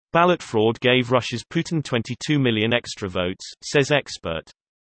Ballot fraud gave Russia's Putin 22 million extra votes, says expert.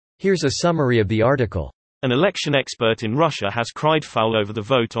 Here's a summary of the article. An election expert in Russia has cried foul over the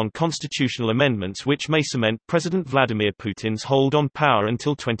vote on constitutional amendments which may cement President Vladimir Putin's hold on power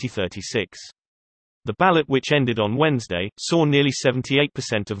until 2036. The ballot, which ended on Wednesday, saw nearly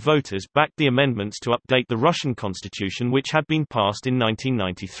 78% of voters back the amendments to update the Russian constitution, which had been passed in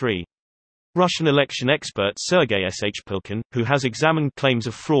 1993. Russian election expert Sergei Shpilkin, who has examined claims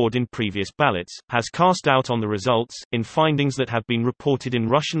of fraud in previous ballots, has cast doubt on the results, in findings that have been reported in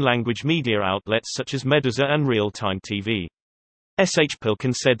Russian-language media outlets such as Meduza and Real-Time TV.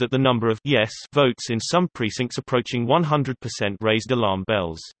 Shpilkin said that the number of yes votes in some precincts approaching 100% raised alarm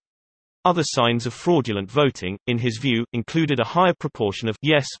bells. Other signs of fraudulent voting, in his view, included a higher proportion of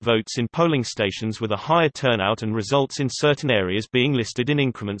yes votes in polling stations with a higher turnout and results in certain areas being listed in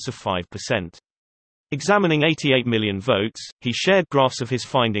increments of 5%. Examining 88 million votes, he shared graphs of his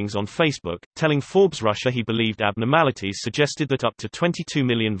findings on Facebook, telling Forbes Russia he believed abnormalities suggested that up to 22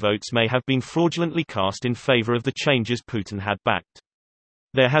 million votes may have been fraudulently cast in favor of the changes Putin had backed.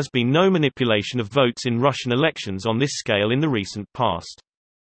 There has been no manipulation of votes in Russian elections on this scale in the recent past.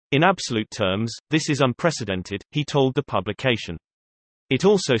 In absolute terms, this is unprecedented, he told the publication. It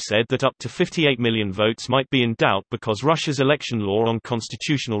also said that up to 58 million votes might be in doubt because Russia's election law on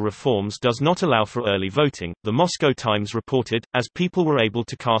constitutional reforms does not allow for early voting, the Moscow Times reported, as people were able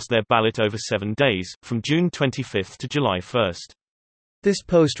to cast their ballot over 7 days, from June 25 to July 1. This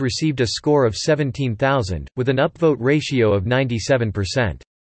post received a score of 17,000, with an upvote ratio of 97%.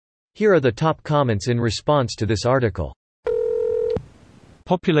 Here are the top comments in response to this article.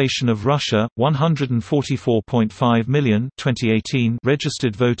 Population of Russia, 144.5 million 2018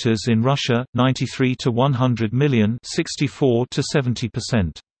 registered voters in Russia, 93 to 100 million 64 to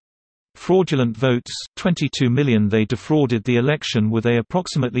 70%. Fraudulent votes, 22 million. They defrauded the election with a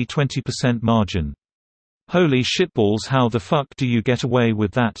approximately 20% margin. Holy shitballs, how the fuck do you get away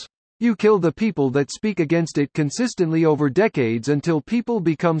with that? You kill the people that speak against it consistently over decades until people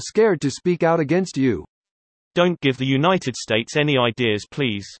become scared to speak out against you. Don't give the United States any ideas,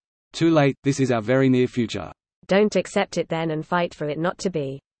 please. Too late, this is our very near future. Don't accept it then and fight for it not to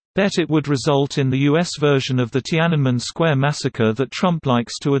be. Bet it would result in the US version of the Tiananmen Square massacre that Trump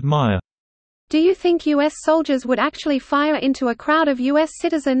likes to admire. Do you think US soldiers would actually fire into a crowd of US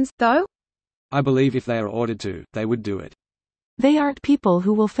citizens, though? I believe if they are ordered to, they would do it. They aren't people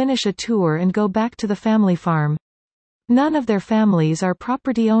who will finish a tour and go back to the family farm. None of their families are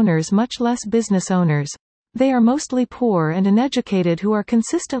property owners, much less business owners. They are mostly poor and uneducated who are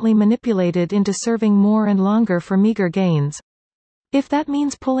consistently manipulated into serving more and longer for meager gains. If that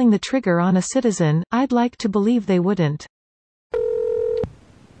means pulling the trigger on a citizen, I'd like to believe they wouldn't.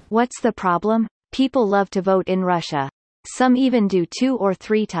 What's the problem? People love to vote in Russia. Some even do 2 or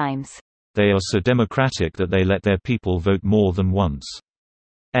 3 times. They are so democratic that they let their people vote more than once.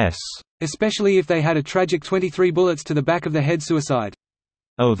 Especially if they had a tragic 23 bullets to the back of the head suicide.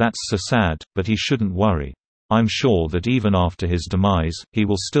 Oh, that's so sad, but he shouldn't worry. I'm sure that even after his demise, he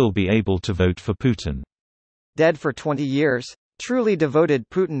will still be able to vote for Putin. Dead for 20 years. Truly devoted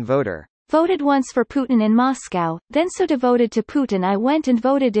Putin voter. Voted once for Putin in Moscow, then so devoted to Putin I went and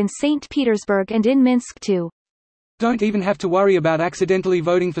voted in St. Petersburg and in Minsk too. Don't even have to worry about accidentally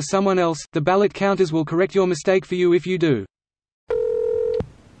voting for someone else, the ballot counters will correct your mistake for you if you do.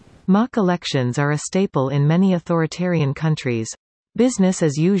 Mock elections are a staple in many authoritarian countries. Business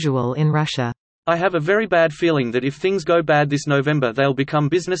as usual in Russia. I have a very bad feeling that if things go bad this November they'll become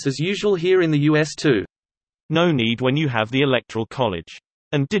business as usual here in the US too. No need when you have the Electoral College.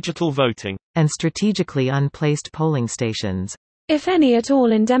 And digital voting. And strategically unplaced polling stations. If any at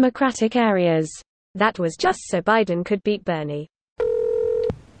all in Democratic areas. That was just so Biden could beat Bernie.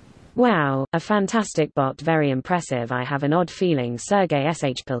 Wow, a fantastic bot, very impressive. I have an odd feeling Sergei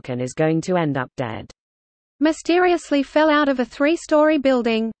Shpilkin is going to end up dead. Mysteriously fell out of a 3-story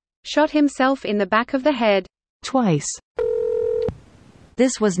building. Shot himself in the back of the head. Twice.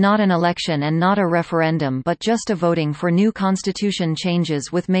 This was not an election and not a referendum but just a voting for new constitution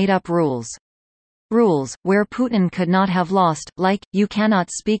changes with made-up rules. Rules, where Putin could not have lost, like, you cannot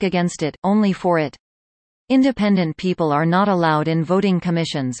speak against it, only for it. Independent people are not allowed in voting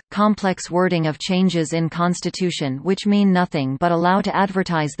commissions, complex wording of changes in constitution which mean nothing but allow to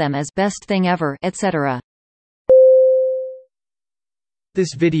advertise them as best thing ever, etc.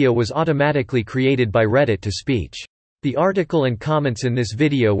 This video was automatically created by Reddit to speech. The article and comments in this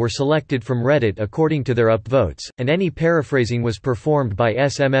video were selected from Reddit according to their upvotes, and any paraphrasing was performed by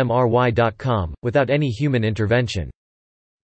smmry.com, without any human intervention.